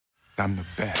I'm the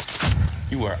best.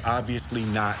 You are obviously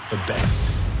not the best.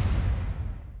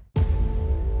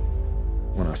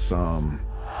 When I saw him,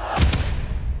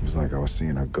 it was like I was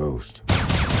seeing a ghost.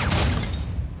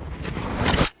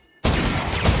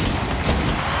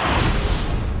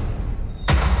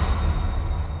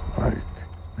 Like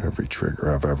every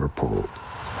trigger I've ever pulled.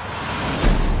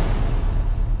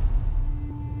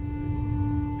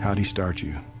 How'd he start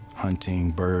you?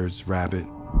 Hunting birds, rabbit?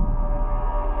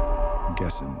 I'm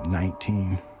guessing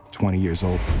 19, 20 years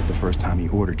old, the first time he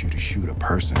ordered you to shoot a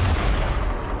person.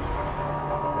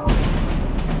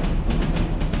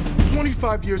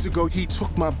 25 years ago, he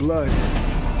took my blood.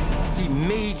 He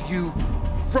made you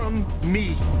from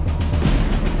me.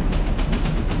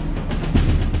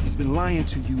 He's been lying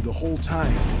to you the whole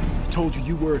time. He told you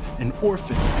you were an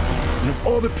orphan. And of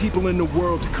all the people in the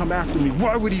world to come after me,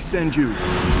 why would he send you?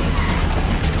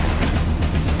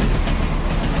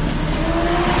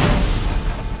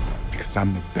 Because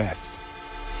I'm the best.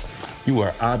 You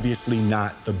are obviously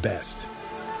not the best.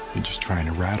 You're just trying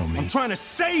to rattle me. I'm trying to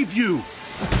save you!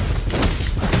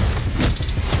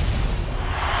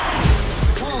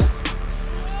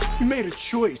 You made a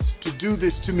choice to do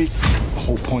this to me. The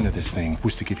whole point of this thing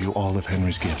was to give you all of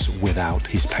Henry's gifts without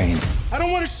his pain. I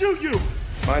don't want to shoot you!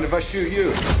 Mind if I shoot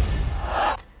you?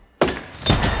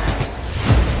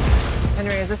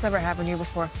 Henry, has this ever happened to you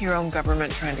before? Your own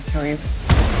government trying to kill you?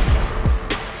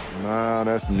 Nah,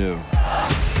 that's new.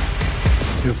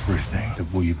 Everything that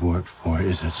we've worked for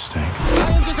is at stake.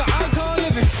 I am just an icon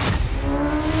living.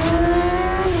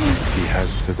 He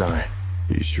has to die.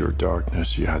 He's your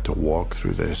darkness. You had to walk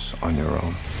through this on your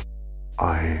own.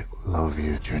 I love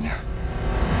you, Junior.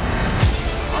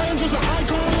 I am just an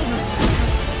icon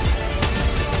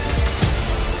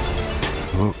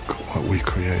living. Look what we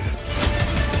created.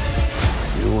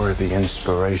 You were the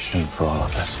inspiration for all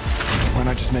of this. Why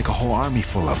not just make a whole army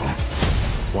full of them?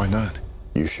 Why not?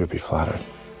 You should be flattered.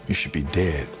 You should be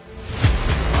dead.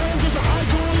 I am just an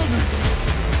icon living.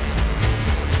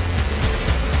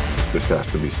 This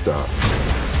has to be stopped.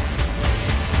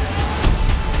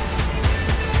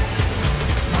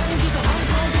 I am just an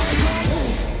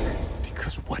icon.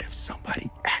 Because what if somebody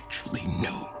actually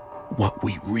knew what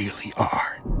we really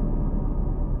are?